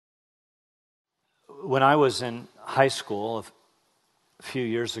When I was in high school a few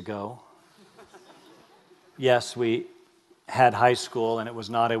years ago, yes, we had high school, and it was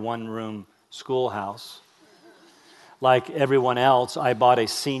not a one-room schoolhouse. Like everyone else, I bought a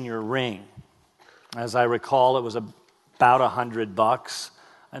senior ring. As I recall, it was about $100.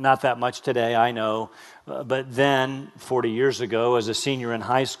 Not that much today, I know. But then, 40 years ago, as a senior in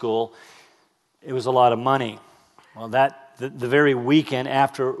high school, it was a lot of money. Well, the very weekend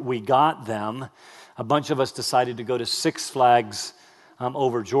after we got them, a bunch of us decided to go to Six Flags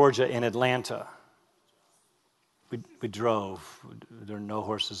over Georgia in Atlanta. We drove. There were no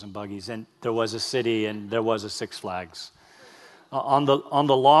horses and buggies, and there was a city, and there was a Six Flags. On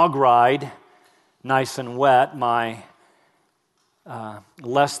the log ride, nice and wet, my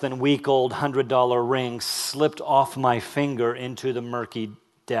less than week-old $100 ring slipped off my finger into the murky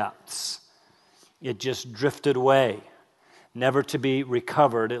depths. It just drifted away, never to be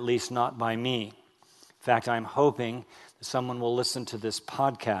recovered, at least not by me. In fact, I'm hoping that someone will listen to this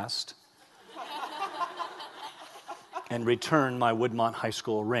podcast and return my Woodmont High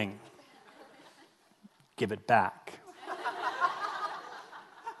School ring. Give it back.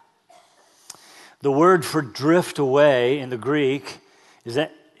 The word for drift away in the Greek is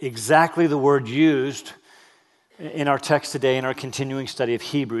that exactly the word used in our text today in our continuing study of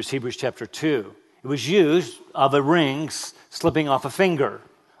Hebrews chapter 2. It was used of a ring slipping off a finger,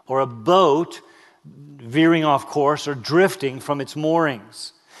 or a boat veering off course or drifting from its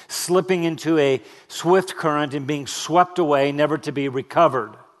moorings, slipping into a swift current and being swept away, never to be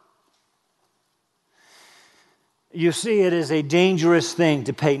recovered. You see, it is a dangerous thing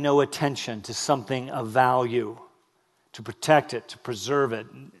to pay no attention to something of value, to protect it, to preserve it,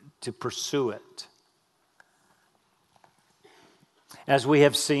 to pursue it. As we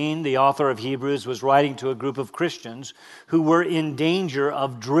have seen, the author of Hebrews was writing to a group of Christians who were in danger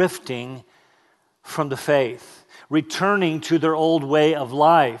of drifting from the faith, returning to their old way of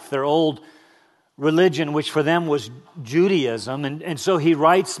life, their old religion, which for them was Judaism. And so he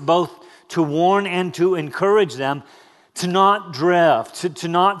writes both to warn and to encourage them to not drift, to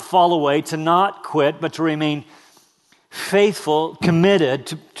not fall away, to not quit, but to remain faithful,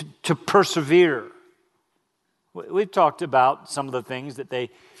 committed, to persevere. We've talked about some of the things that they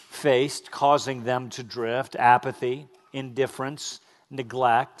faced, causing them to drift: apathy, indifference,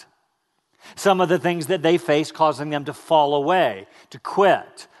 neglect. Some of the things that they faced, causing them to fall away, to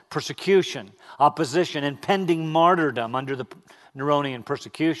quit: persecution, opposition, impending martyrdom under the Neronian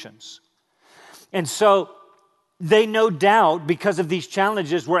persecutions. And so they, no doubt, because of these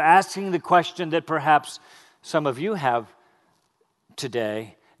challenges, were asking the question that perhaps some of you have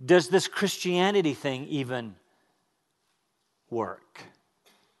today: does this Christianity thing even work?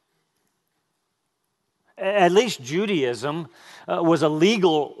 At least Judaism was a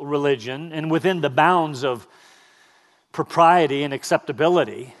legal religion and within the bounds of propriety and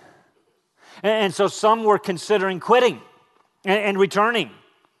acceptability. And so some were considering quitting and returning.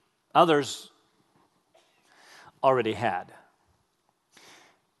 Others already had.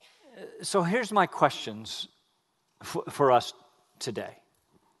 So here's my questions for us today.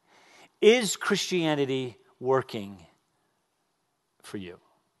 Is Christianity working for you?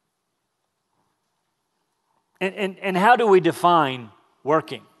 And how do we define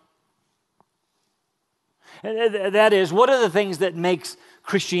working? That is, what are the things that makes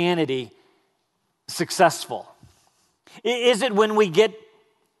Christianity successful? Is it when we get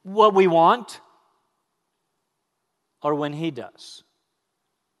what we want, or when He does?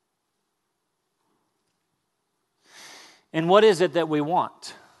 And what is it that we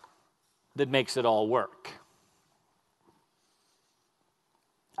want that makes it all work?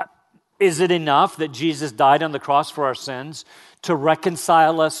 Is it enough that Jesus died on the cross for our sins to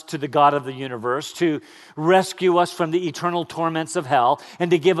reconcile us to the God of the universe, to rescue us from the eternal torments of hell,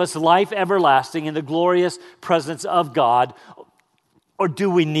 and to give us life everlasting in the glorious presence of God? Or do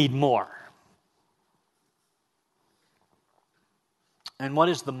we need more? And what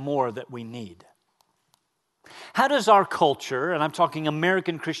is the more that we need? How does our culture, and I'm talking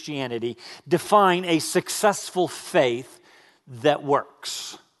American Christianity, define a successful faith that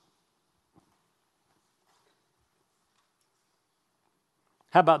works?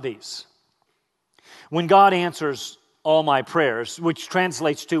 How about these? When God answers all my prayers, which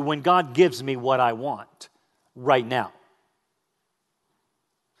translates to when God gives me what I want right now.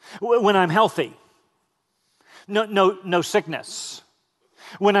 When I'm healthy, no sickness.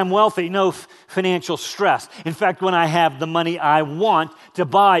 When I'm wealthy, no financial stress. In fact, when I have the money I want to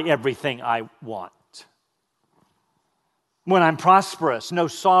buy everything I want. When I'm prosperous, no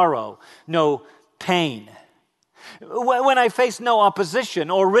sorrow, no pain. when I face no opposition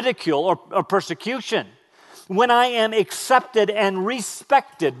or ridicule or persecution, when I am accepted and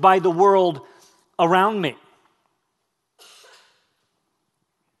respected by the world around me.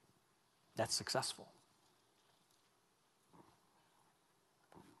 That's successful.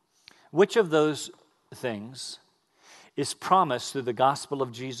 Which of those things is promised through the gospel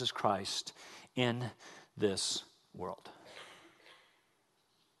of Jesus Christ in this world?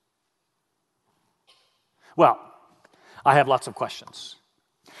 Well, I have lots of questions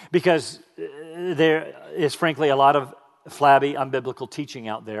because there is frankly a lot of flabby, unbiblical teaching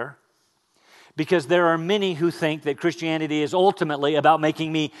out there. Because there are many who think that Christianity is ultimately about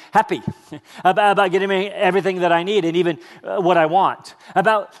making me happy, about getting me everything that I need and even what I want,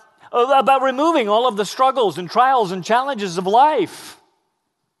 about removing all of the struggles and trials and challenges of life.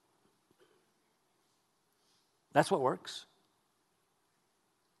 That's what works.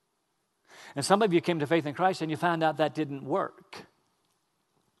 And some of you came to faith in Christ and you found out that didn't work.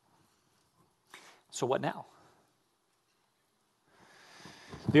 So what now?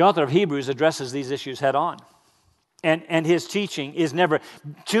 The author of Hebrews addresses these issues head on. And his teaching is never,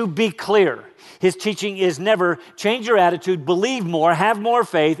 to be clear, his teaching is never change your attitude, believe more, have more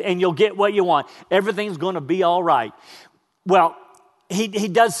faith, and you'll get what you want. Everything's going to be all right. Well, he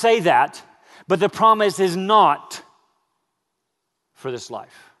does say that, but the promise is not for this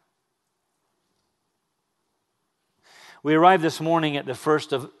life. We arrived this morning at the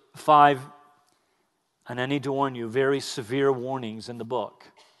first of 5, and I need to warn you, very severe warnings in the book.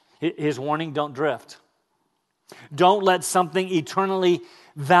 His warning, don't drift. Don't let something eternally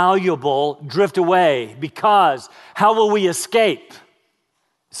valuable drift away, because how will we escape?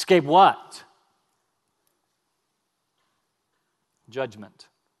 Escape what? Judgment.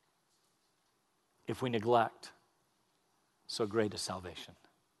 If we neglect so great a salvation.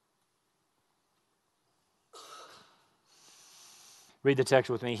 Read the text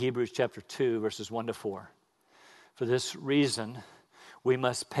with me, Hebrews chapter 2, verses 1 to 4. For this reason, we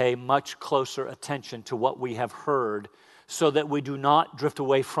must pay much closer attention to what we have heard so that we do not drift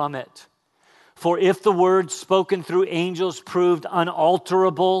away from it. For if the word spoken through angels proved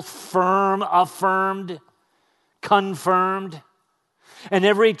unalterable, firm, affirmed, confirmed, and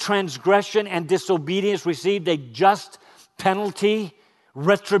every transgression and disobedience received a just penalty,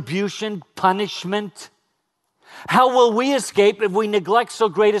 retribution, punishment, how will we escape if we neglect so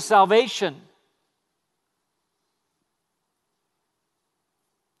great a salvation?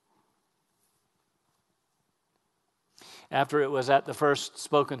 After it was at the first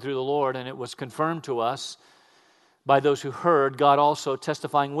spoken through the Lord, and it was confirmed to us by those who heard, God also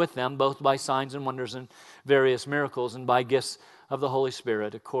testifying with them, both by signs and wonders and various miracles, and by gifts of the Holy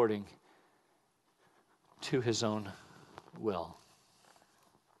Spirit, according to his own will.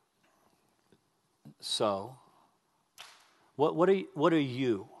 So, what are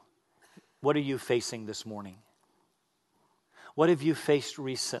you facing this morning? What have you faced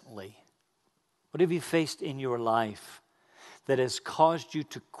recently? What have you faced in your life that has caused you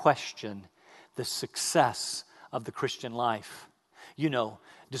to question the success of the Christian life? You know,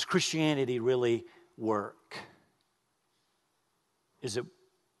 does Christianity really work? Is it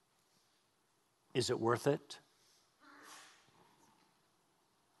worth it?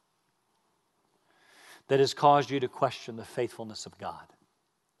 That has caused you to question the faithfulness of God.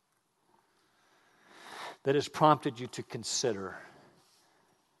 That has prompted you to consider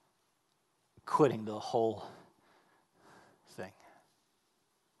quitting the whole thing.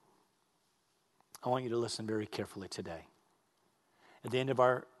 I want you to listen very carefully today. At the end of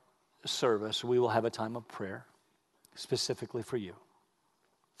our service, we will have a time of prayer specifically for you.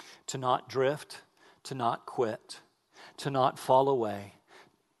 To not drift, to not quit, to not fall away,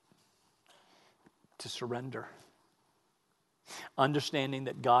 to surrender. Understanding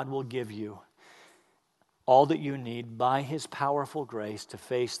that God will give you all that you need by his powerful grace to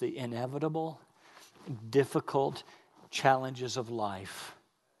face the inevitable, difficult challenges of life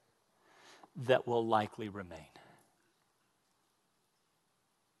that will likely remain.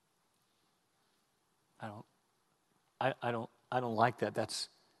 I don't like that. That's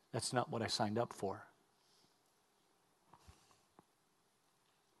not what I signed up for.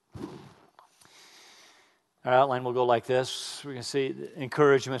 Our outline will go like this. We're going to see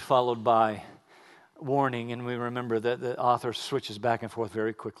encouragement followed by warning, and we remember that the author switches back and forth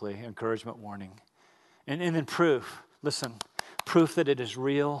very quickly. Encouragement, warning. And then proof. Listen, proof that it is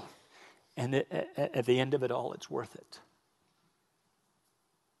real, and that at the end of it all, it's worth it.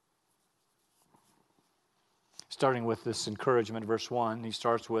 Starting with this encouragement, verse 1, he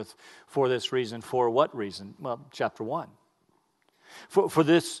starts with, for this reason. For what reason? Well, chapter 1. For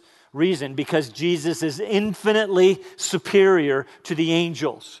this reason, because Jesus is infinitely superior to the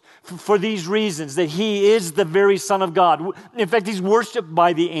angels. For these reasons, that he is the very Son of God. In fact, he's worshiped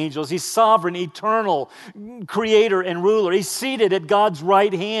by the angels. He's sovereign, eternal, creator, and ruler. He's seated at God's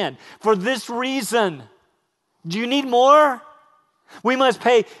right hand. For this reason, do you need more? We must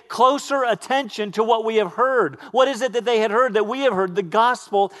pay closer attention to what we have heard. What is it that they had heard that we have heard? The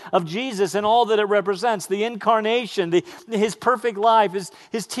gospel of Jesus and all that it represents, the incarnation, his perfect life,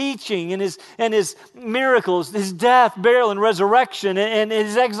 his teaching and his miracles, his death, burial, and resurrection, and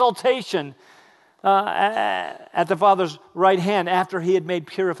his exaltation at the Father's right hand after he had made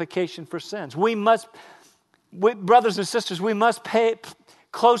purification for sins. Brothers and sisters, we must pay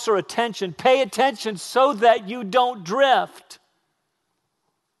closer attention. Pay attention so that you don't drift.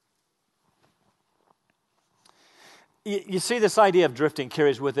 You see, this idea of drifting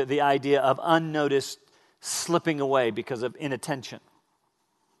carries with it the idea of unnoticed slipping away because of inattention,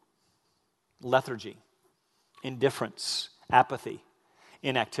 lethargy, indifference, apathy,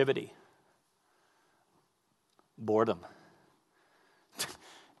 inactivity, boredom.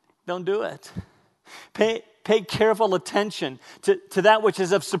 Don't do it. Pay careful attention to that which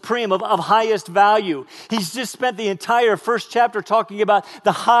is of supreme, of highest value. He's just spent the entire first chapter talking about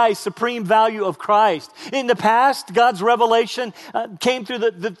the high, supreme value of Christ. In the past, God's revelation came through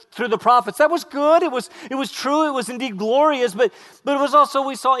the prophets. That was good. It was true. It was indeed glorious, but it was also,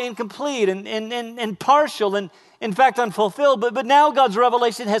 we saw, incomplete and partial and, in fact, unfulfilled. But now God's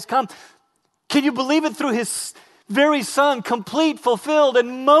revelation has come. Can you believe it? Through his very Son, complete, fulfilled,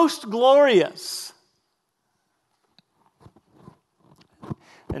 and most glorious.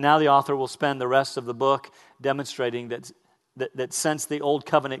 And now the author will spend the rest of the book demonstrating that since the old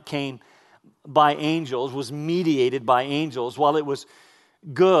covenant came by angels, was mediated by angels, while it was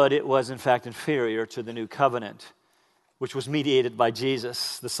good, it was in fact inferior to the new covenant, which was mediated by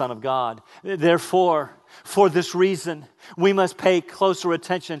Jesus, the Son of God. Therefore, for this reason, we must pay closer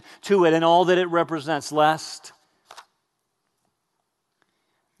attention to it and all that it represents, lest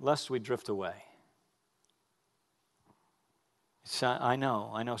we drift away. So I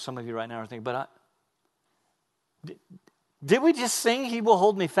know some of you right now are thinking, but did we just sing, He Will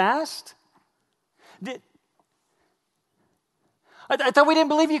Hold Me Fast? I thought we didn't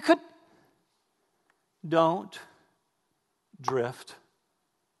believe you could. Don't drift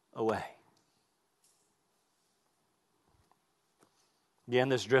away. Again,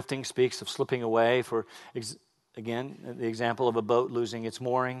 this drifting speaks of slipping away. Again, the example of a boat losing its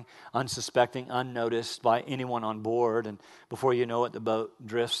mooring, unsuspecting, unnoticed by anyone on board, and before you know it, the boat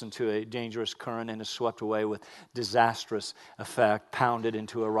drifts into a dangerous current and is swept away with disastrous effect, pounded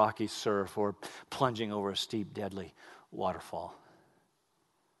into a rocky surf or plunging over a steep, deadly waterfall.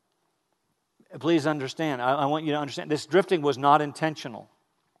 Please understand, I want you to understand, this drifting was not intentional.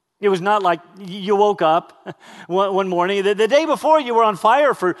 It was not like you woke up one morning. The day before, you were on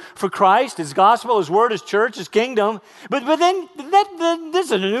fire for Christ, His gospel, His word, His church, His kingdom. But then this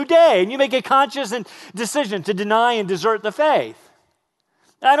is a new day, and you make a conscious decision to deny and desert the faith.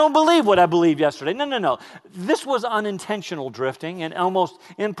 I don't believe what I believed yesterday. No. This was unintentional drifting and almost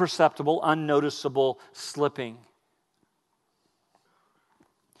imperceptible, unnoticeable slipping.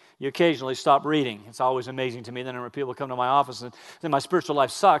 You occasionally stop reading. It's always amazing to me. Then people come to my office and say, my spiritual life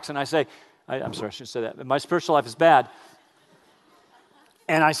sucks. And I say, I'm sorry, I shouldn't say that. But my spiritual life is bad.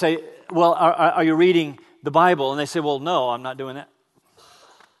 And I say, well, are you reading the Bible? And they say, well, no, I'm not doing that.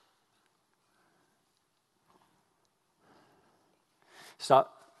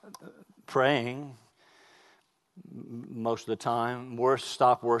 Stop praying most of the time. Worse,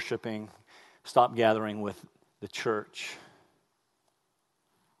 stop worshiping. Stop gathering with the church.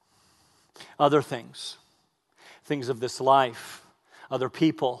 Other things of this life, other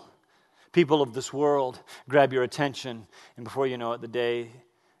people of this world grab your attention, and before you know it,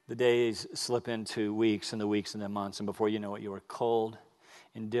 the days slip into weeks, and the weeks into months, and before you know it, you are cold,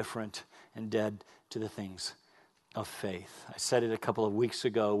 indifferent, and dead to the things of faith. I said it a couple of weeks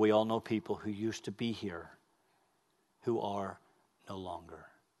ago. We all know people who used to be here who are no longer.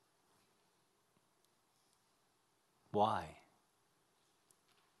 Why?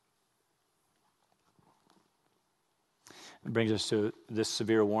 It brings us to this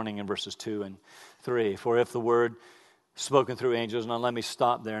severe warning in verses 2 and 3. For if the word spoken through angels, now let me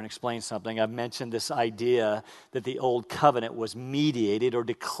stop there and explain something. I've mentioned this idea that the old covenant was mediated or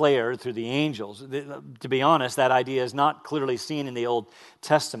declared through the angels. To be honest, that idea is not clearly seen in the Old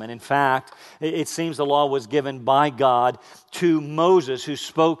Testament. In fact, it seems the law was given by God to Moses, who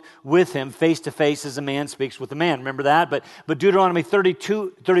spoke with him face to face as a man speaks with a man. Remember that? But Deuteronomy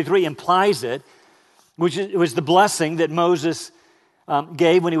 33 implies it, which was the blessing that Moses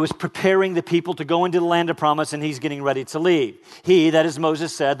gave when he was preparing the people to go into the land of promise, and he's getting ready to leave. He, that is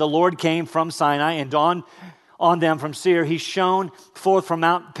Moses, said, "The Lord came from Sinai and dawned on them from Seir. He shone forth from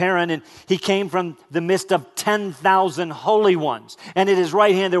Mount Paran, and he came from the midst of 10,000 holy ones. And at his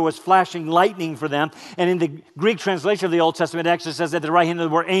right hand there was flashing lightning for them." And in the Greek translation of the Old Testament, it actually says that at the right hand there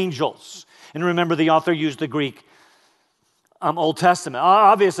were angels. And remember, the author used the Greek Old Testament.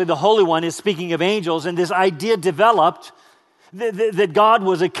 Obviously, the Holy One is speaking of angels, and this idea developed that God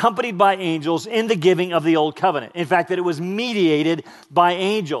was accompanied by angels in the giving of the Old Covenant. In fact, that it was mediated by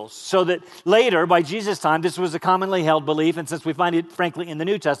angels. So that later, by Jesus' time, this was a commonly held belief, and since we find it, frankly, in the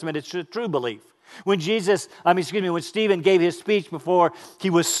New Testament, it's a true belief. When Stephen gave his speech before he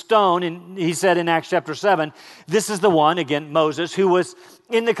was stoned, and he said in Acts chapter 7, this is the one, again, Moses, who was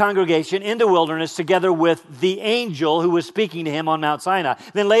in the congregation in the wilderness together with the angel who was speaking to him on Mount Sinai.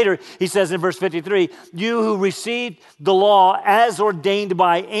 Then later, he says in verse 53, "You who received the law as ordained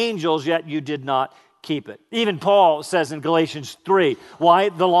by angels, yet you did not keep it." Even Paul says in Galatians 3, why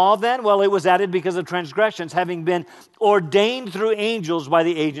the law then? Well, it was added because of transgressions, having been ordained through angels by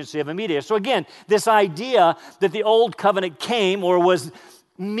the agency of a mediator. So again, this idea that the old covenant came or was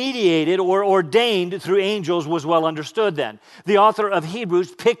mediated or ordained through angels was well understood then. The author of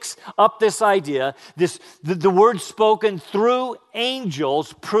Hebrews picks up this idea, the word spoken through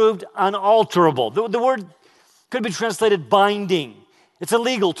angels proved unalterable. The word could be translated binding. It's a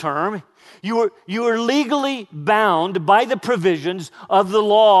legal term. You are legally bound by the provisions of the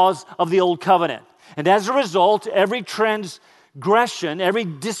laws of the Old Covenant. And as a result, every transgression, every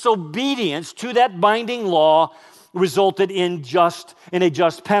disobedience to that binding law resulted in a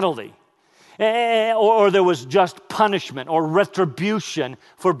just penalty. Or there was just punishment or retribution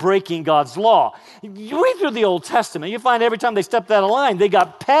for breaking God's law. You read through the Old Testament, you find every time they stepped out of line, they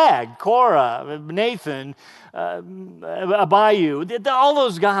got pegged. Korah, Nathan, Abihu, all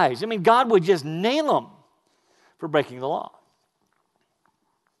those guys. I mean, God would just nail them for breaking the law.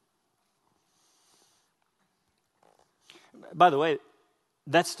 By the way,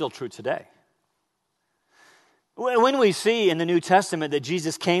 that's still true today. When we see in the New Testament that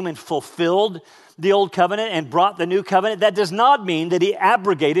Jesus came and fulfilled the Old Covenant and brought the New Covenant, that does not mean that he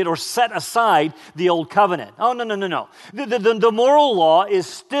abrogated or set aside the Old Covenant. Oh, no. The moral law is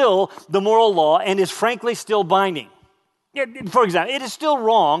still the moral law and is frankly still binding. For example, it is still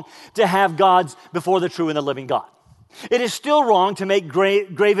wrong to have gods before the true and the living God. It is still wrong to make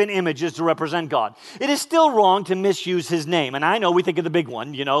graven images to represent God. It is still wrong to misuse his name. And I know we think of the big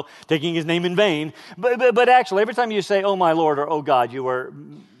one, taking his name in vain. But actually, every time you say, "Oh my Lord," or "Oh God," you are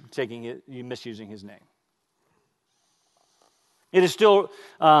misusing his name. It is still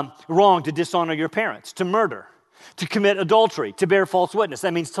wrong to dishonor your parents, to murder, to commit adultery, to bear false witness.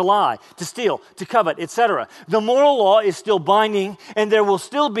 That means to lie, to steal, to covet, etc. The moral law is still binding, and there will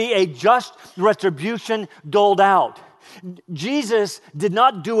still be a just retribution doled out. Jesus did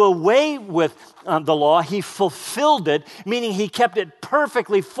not do away with the law. He fulfilled it, meaning he kept it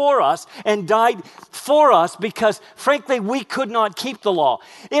perfectly for us and died for us because, frankly, we could not keep the law.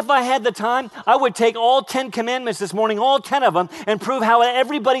 If I had the time, I would take all 10 commandments this morning, all 10 of them, and prove how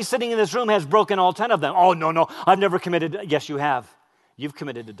everybody sitting in this room has broken all 10 of them. Oh, no, I've never committed. Yes, you have. You've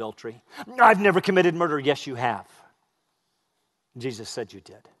committed adultery. I've never committed murder. Yes, you have. Jesus said you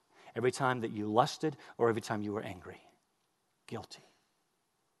did. Every time that you lusted or every time you were angry. Guilty.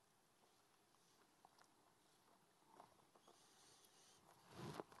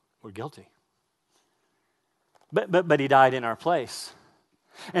 We're guilty. But he died in our place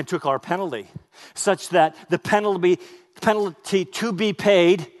and took our penalty, such that the penalty to be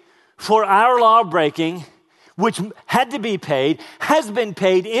paid for our law breaking, which had to be paid, has been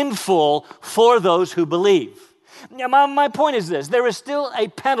paid in full for those who believe. Now, my point is this: there is still a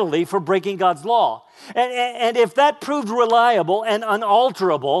penalty for breaking God's law. And if that proved reliable and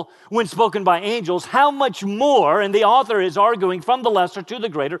unalterable when spoken by angels, how much more, and the author is arguing from the lesser to the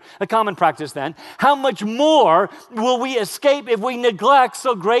greater, a common practice then, how much more will we escape if we neglect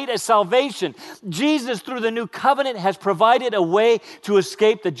so great a salvation? Jesus, through the new covenant, has provided a way to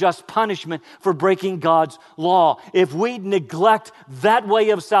escape the just punishment for breaking God's law. If we neglect that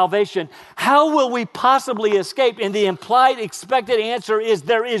way of salvation, how will we possibly escape? And the implied expected answer is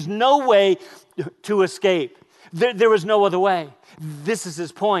there is no way to escape. There is no other way. This is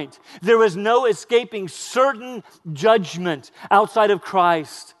his point. There is no escaping certain judgment outside of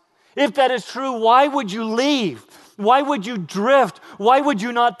Christ. If that is true, why would you leave? Why would you drift? Why would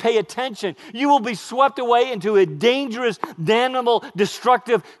you not pay attention? You will be swept away into a dangerous, damnable,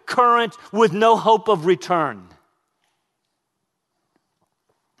 destructive current with no hope of return.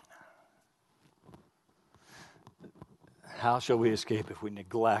 How shall we escape if we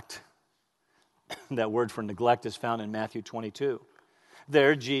neglect? That word for neglect is found in Matthew 22.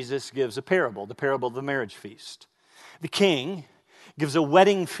 There, Jesus gives a parable, the parable of the marriage feast. The king gives a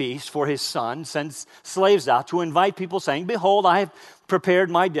wedding feast for his son, sends slaves out to invite people, saying, "Behold, I have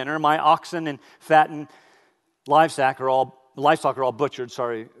prepared my dinner. My oxen and fattened livestock are all butchered,"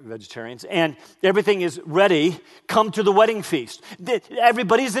 sorry, vegetarians, "and everything is ready. Come to the wedding feast."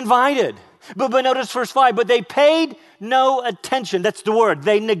 Everybody's invited. But notice verse 5, but they paid no attention. That's the word.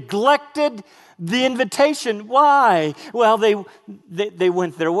 They neglected the invitation. Why? Well, they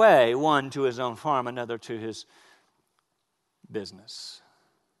went their way, one to his own farm, another to his business.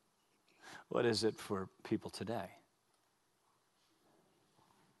 What is it for people today?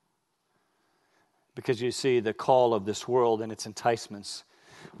 Because you see, the call of this world and its enticements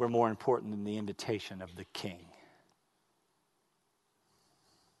were more important than the invitation of the king.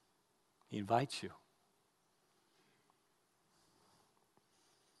 He invites you.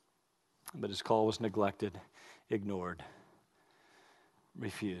 But his call was neglected, ignored,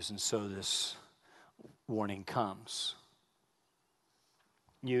 refused. And so this warning comes.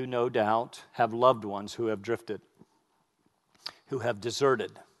 You, no doubt, have loved ones who have drifted, who have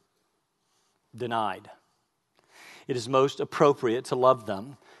deserted, denied. It is most appropriate to love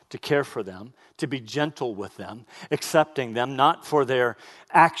them, to care for them, to be gentle with them, accepting them not for their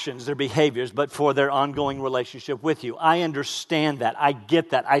actions, their behaviors, but for their ongoing relationship with you. I understand that. I get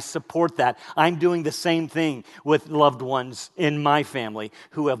that. I support that. I'm doing the same thing with loved ones in my family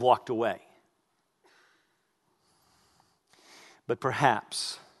who have walked away. But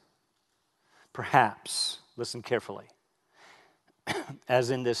perhaps, listen carefully,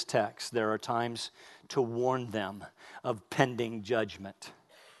 as in this text, there are times to warn them of pending judgment.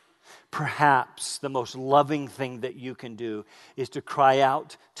 Perhaps the most loving thing that you can do is to cry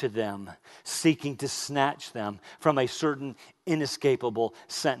out to them, seeking to snatch them from a certain inescapable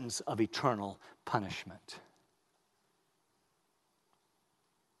sentence of eternal punishment.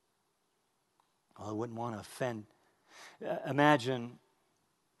 Well, I wouldn't want to offend. Imagine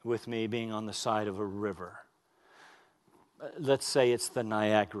with me being on the side of a river. Let's say it's the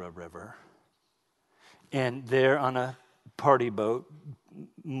Niagara River. And there on a party boat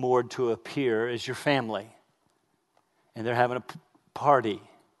moored to a pier is your family. And they're having a party.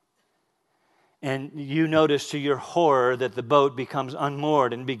 And you notice to your horror that the boat becomes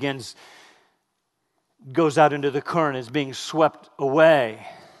unmoored and goes out into the current, is being swept away.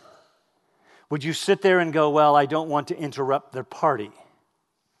 Would you sit there and go, well, I don't want to interrupt their party.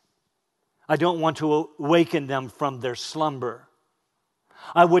 I don't want to awaken them from their slumber.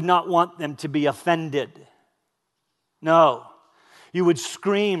 I would not want them to be offended. No. You would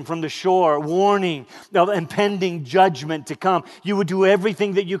scream from the shore, warning of impending judgment to come. You would do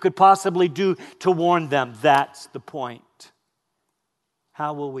everything that you could possibly do to warn them. That's the point.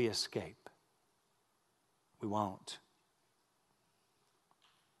 How will we escape? We won't.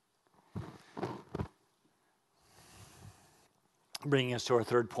 Bringing us to our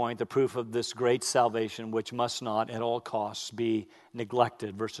third point, the proof of this great salvation, which must not at all costs be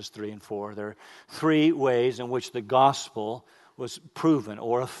neglected, verses 3 and 4. There are three ways in which the gospel was proven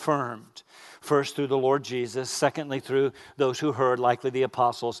or affirmed. First, through the Lord Jesus. Secondly, through those who heard, likely the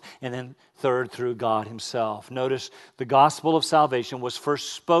apostles. And then third, through God himself. Notice the gospel of salvation was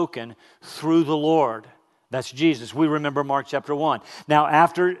first spoken through the Lord. That's Jesus. We remember Mark chapter 1. Now,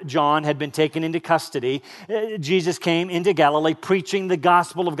 after John had been taken into custody, Jesus came into Galilee preaching the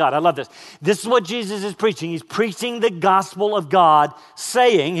gospel of God. I love this. This is what Jesus is preaching. He's preaching the gospel of God,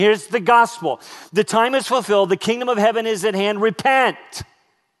 saying, here's the gospel. The time is fulfilled. The kingdom of heaven is at hand. Repent.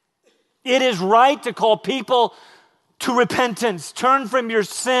 It is right to call people to repentance. Turn from your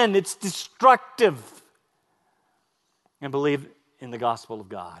sin. It's destructive. And believe in the gospel of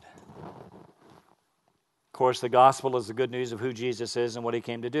God. Of course, the gospel is the good news of who Jesus is and what he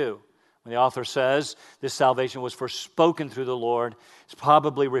came to do. When the author says this salvation was first spoken through the Lord, it's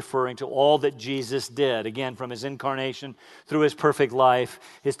probably referring to all that Jesus did. Again, from his incarnation, through his perfect life,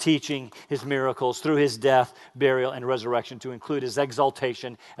 his teaching, his miracles, through his death, burial, and resurrection, to include his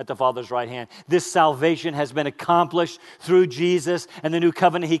exaltation at the Father's right hand. This salvation has been accomplished through Jesus and the new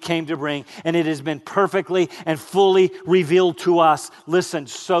covenant he came to bring, and it has been perfectly and fully revealed to us, listen,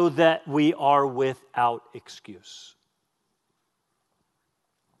 so that we are without excuse.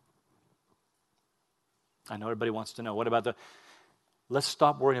 I know everybody wants to know, what about let's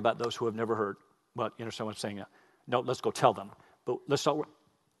stop worrying about those who have never heard. Well, you understand what I'm saying? No, let's go tell them. But let's stop.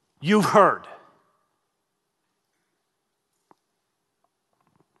 You've heard.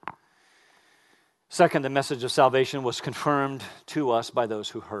 Second, the message of salvation was confirmed to us by those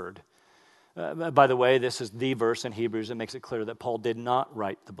who heard. By the way, this is the verse in Hebrews that makes it clear that Paul did not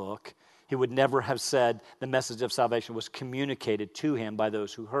write the book. He would never have said the message of salvation was communicated to him by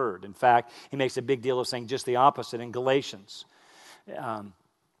those who heard. In fact, he makes a big deal of saying just the opposite in Galatians,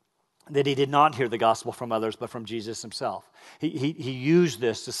 that he did not hear the gospel from others, but from Jesus himself. He used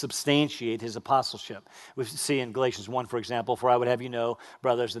this to substantiate his apostleship. We see in Galatians 1, for example, "For I would have you know,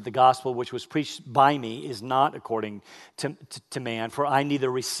 brothers, that the gospel which was preached by me is not according to man. For I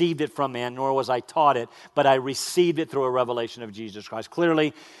neither received it from man, nor was I taught it, but I received it through a revelation of Jesus Christ."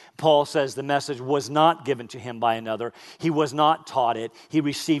 Clearly, Paul says the message was not given to him by another. He was not taught it. He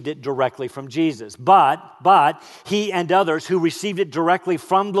received it directly from Jesus. But he and others who received it directly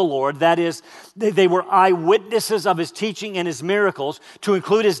from the Lord, that is, they were eyewitnesses of his teaching and his miracles, to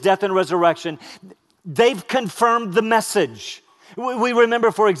include his death and resurrection, they've confirmed the message. We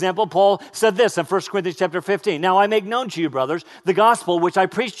remember, for example, Paul said this in 1 Corinthians chapter 15. "Now I make known to you, brothers, the gospel which I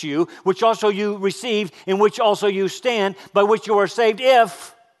preached to you, which also you received, in which also you stand, by which you are saved,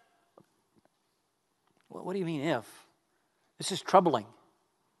 if..." What do you mean, if? This is troubling.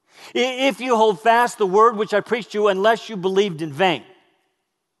 "If you hold fast the word which I preached to you, unless you believed in vain."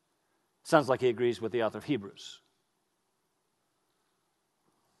 Sounds like he agrees with the author of Hebrews.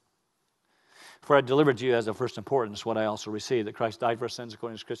 "For I delivered to you as of first importance what I also received, that Christ died for our sins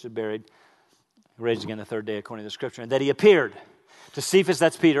according to Scripture, buried, raised again the third day according to the Scripture, and that he appeared to Cephas,"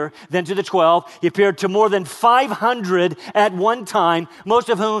 that's Peter, "then to the 12. He appeared to more than 500 at one time, most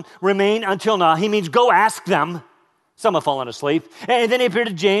of whom remain until now." He means go ask them. Some have fallen asleep. "And then he appeared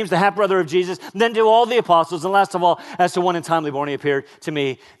to James, the half-brother of Jesus, then to all the apostles, and last of all, as to one untimely born, he appeared to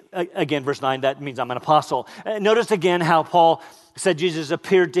me." Again, verse 9, that means I'm an apostle. Notice again how Paul said Jesus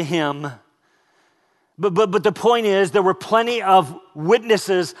appeared to him. But the point is, there were plenty of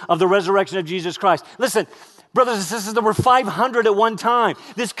witnesses of the resurrection of Jesus Christ. Listen, brothers and sisters, there were 500 at one time.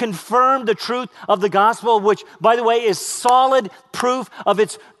 This confirmed the truth of the gospel, which, by the way, is solid proof of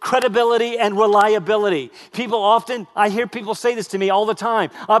its credibility and reliability. I hear people say this to me all the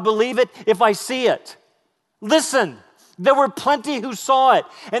time. "I believe it if I see it." Listen, there were plenty who saw it,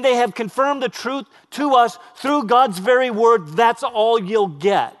 and they have confirmed the truth to us through God's very word. That's all you'll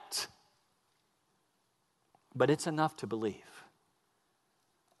get. But it's enough to believe.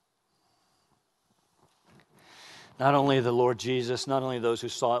 Not only the Lord Jesus, not only those who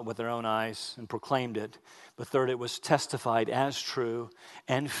saw it with their own eyes and proclaimed it, but third, it was testified as true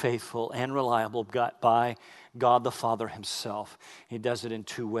and faithful and reliable by God the Father himself. He does it in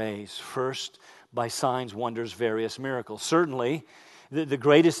two ways. First, by signs, wonders, various miracles. Certainly, the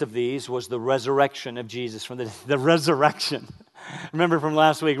greatest of these was the resurrection of Jesus from the resurrection. Remember from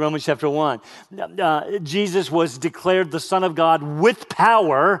last week, Romans chapter 1. Jesus was declared the Son of God with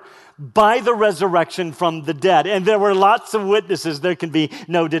power by the resurrection from the dead. And there were lots of witnesses. There can be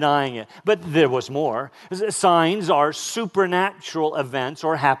no denying it. But there was more. Signs are supernatural events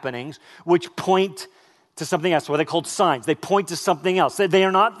or happenings which point to something else. What they called signs. They point to something else. They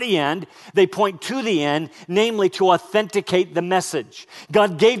are not the end. They point to the end, namely to authenticate the message.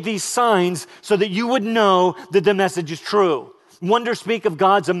 God gave these signs so that you would know that the message is true. Wonders speak of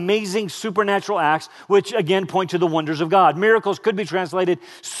God's amazing supernatural acts, which again point to the wonders of God. Miracles could be translated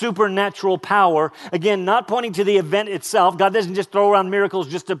supernatural power. Again, not pointing to the event itself. God doesn't just throw around miracles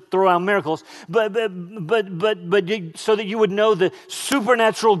just to throw around miracles, but so that you would know the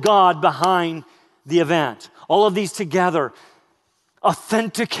supernatural God behind the event. All of these together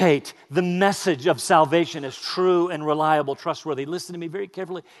authenticate the message of salvation as true and reliable, trustworthy. Listen to me very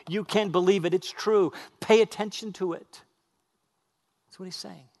carefully. You can believe it. It's true. Pay attention to it. That's what he's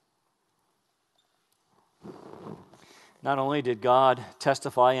saying. Not only did God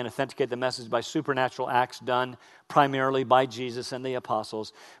testify and authenticate the message by supernatural acts done primarily by Jesus and the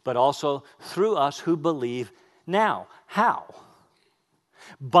apostles, but also through us who believe now. How?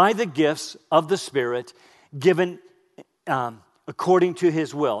 By the gifts of the Spirit given according to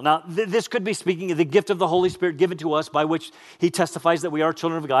his will. Now, this could be speaking of the gift of the Holy Spirit given to us by which he testifies that we are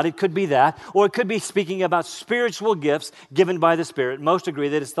children of God. It could be that. Or it could be speaking about spiritual gifts given by the Spirit. Most agree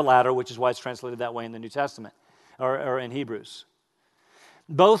that it's the latter, which is why it's translated that way in the New Testament or in Hebrews.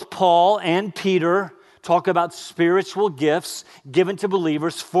 Both Paul and Peter talk about spiritual gifts given to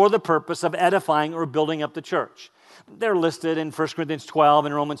believers for the purpose of edifying or building up the church. They're listed in 1 Corinthians 12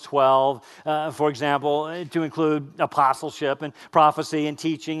 and Romans 12, for example, to include apostleship and prophecy and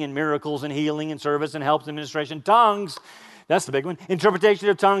teaching and miracles and healing and service and helps and administration. Tongues That's the big one. Interpretation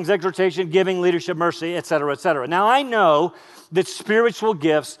of tongues, exhortation, giving, leadership, mercy, etc., etc. Now, I know that spiritual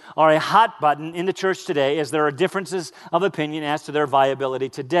gifts are a hot button in the church today, as there are differences of opinion as to their viability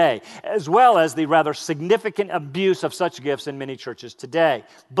today, as well as the rather significant abuse of such gifts in many churches today.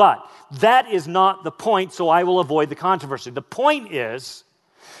 But that is not the point, so I will avoid the controversy. The point is,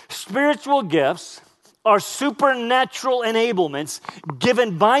 spiritual gifts are supernatural enablements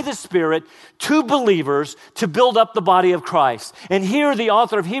given by the Spirit to believers to build up the body of Christ. And here the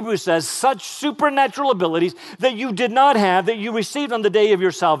author of Hebrews says, such supernatural abilities that you did not have, that you received on the day of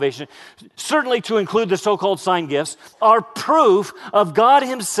your salvation, certainly to include the so-called sign gifts, are proof of God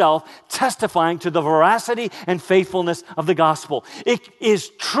Himself testifying to the veracity and faithfulness of the gospel. It is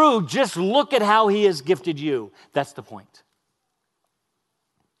true. Just look at how He has gifted you. That's the point.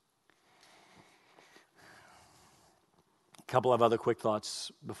 Couple of other quick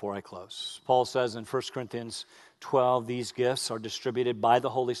thoughts before I close. Paul says in 1 Corinthians 12, these gifts are distributed by the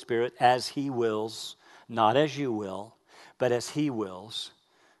Holy Spirit as He wills, not as you will, but as He wills,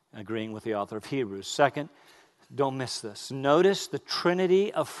 agreeing with the author of Hebrews. Second, don't miss this. Notice the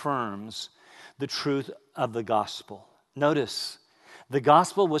Trinity affirms the truth of the gospel. Notice, the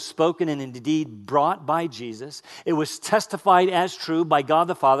gospel was spoken and indeed brought by Jesus. It was testified as true by God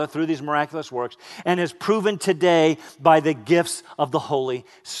the Father through these miraculous works and is proven today by the gifts of the Holy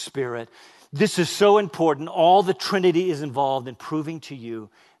Spirit. This is so important. All the Trinity is involved in proving to you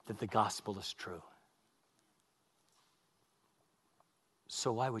that the gospel is true.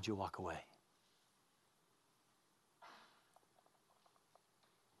 So why would you walk away?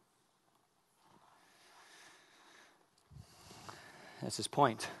 That's his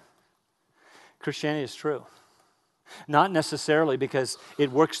point. Christianity is true. Not necessarily because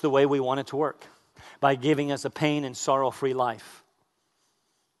it works the way we want it to work, by giving us a pain and sorrow-free life.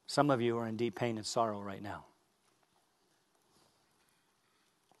 Some of you are in deep pain and sorrow right now.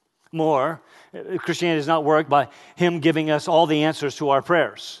 More, Christianity does not work by Him giving us all the answers to our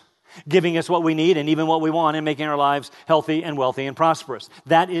prayers, giving us what we need and even what we want, and making our lives healthy and wealthy and prosperous.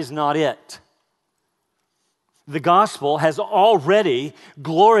 That is not it. The gospel has already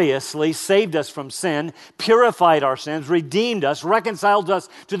gloriously saved us from sin, purified our sins, redeemed us, reconciled us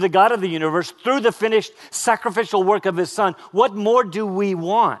to the God of the universe through the finished sacrificial work of His Son. What more do we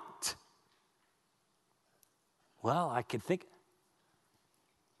want? Well, I can think.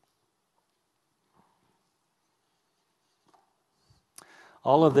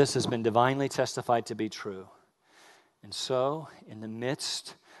 All of this has been divinely testified to be true. And so, in the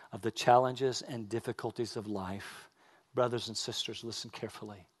midst of the challenges and difficulties of life, brothers and sisters, listen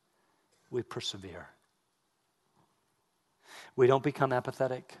carefully. We persevere. We don't become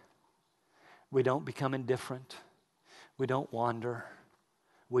apathetic. We don't become indifferent. We don't wander.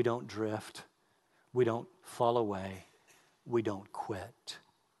 We don't drift. We don't fall away. We don't quit.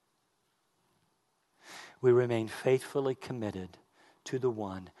 We remain faithfully committed to the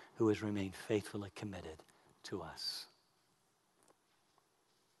one who has remained faithfully committed to us.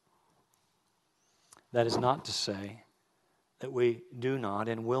 That is not to say that we do not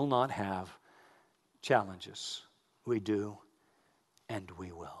and will not have challenges. We do and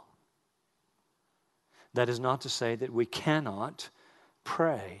we will. That is not to say that we cannot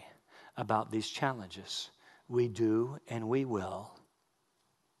pray about these challenges. We do and we will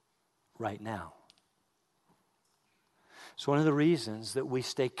right now. It's one of the reasons that we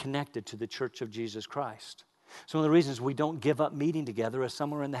stay connected to the Church of Jesus Christ. It's one of the reasons we don't give up meeting together as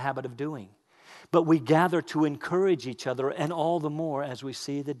some are in the habit of doing. But we gather to encourage each other, and all the more as we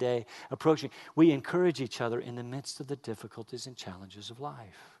see the day approaching. We encourage each other in the midst of the difficulties and challenges of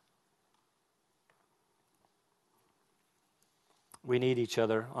life. We need each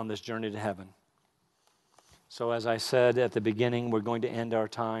other on this journey to heaven. So as I said at the beginning, we're going to end our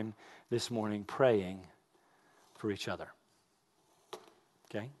time this morning praying for each other.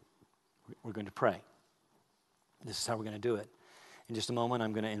 Okay? We're going to pray. This is how we're going to do it. In just a moment,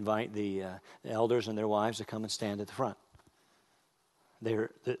 I'm going to invite the elders and their wives to come and stand at the front. They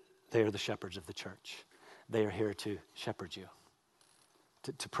are the shepherds of the church. They are here to shepherd you,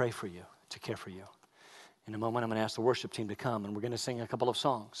 to pray for you, to care for you. In a moment, I'm going to ask the worship team to come, and we're going to sing a couple of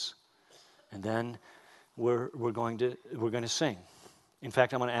songs, and then we're going to sing. In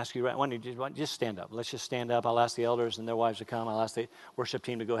fact, I'm going to ask you, why don't you just stand up? Let's just stand up. I'll ask the elders and their wives to come. I'll ask the worship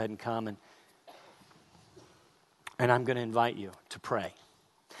team to go ahead and come, and I'm going to invite you to pray.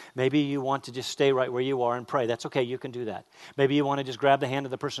 Maybe you want to just stay right where you are and pray. That's okay, you can do that. Maybe you want to just grab the hand of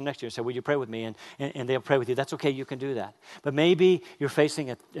the person next to you and say, will you pray with me? And they'll pray with you. That's okay, you can do that. But maybe you're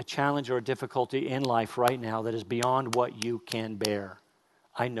facing a challenge or a difficulty in life right now that is beyond what you can bear.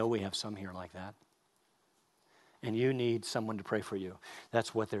 I know we have some here like that. and you need someone to pray for you,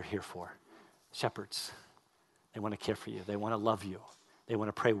 that's what they're here for. Shepherds. They want to care for you. They want to love you. They want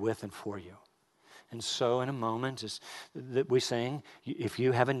to pray with and for you. And so in a moment, as that we sing, if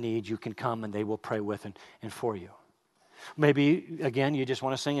you have a need, you can come and they will pray with and for you. Maybe, again, you just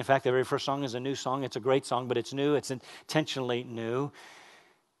want to sing. In fact, the very first song is a new song. It's a great song, but it's new. It's intentionally new.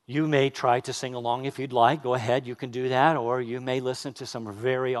 You may try to sing along if you'd like. Go ahead, you can do that. Or you may listen to some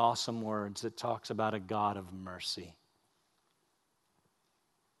very awesome words that talks about a God of mercy.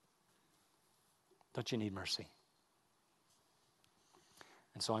 Don't you need mercy?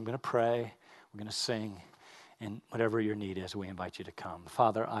 And so I'm going to pray. We're going to sing. And whatever your need is, we invite you to come.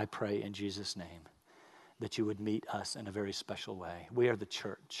 Father, I pray in Jesus' name that you would meet us in a very special way. We are the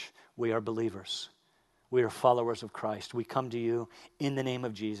church. We are believers. We are followers of Christ. We come to you in the name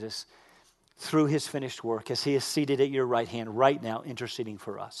of Jesus through his finished work as he is seated at your right hand right now interceding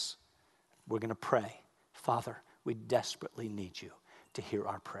for us. We're going to pray. Father, we desperately need you to hear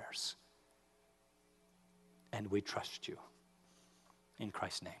our prayers. And we trust you. In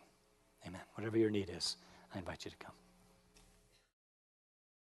Christ's name, amen. Whatever your need is, I invite you to come.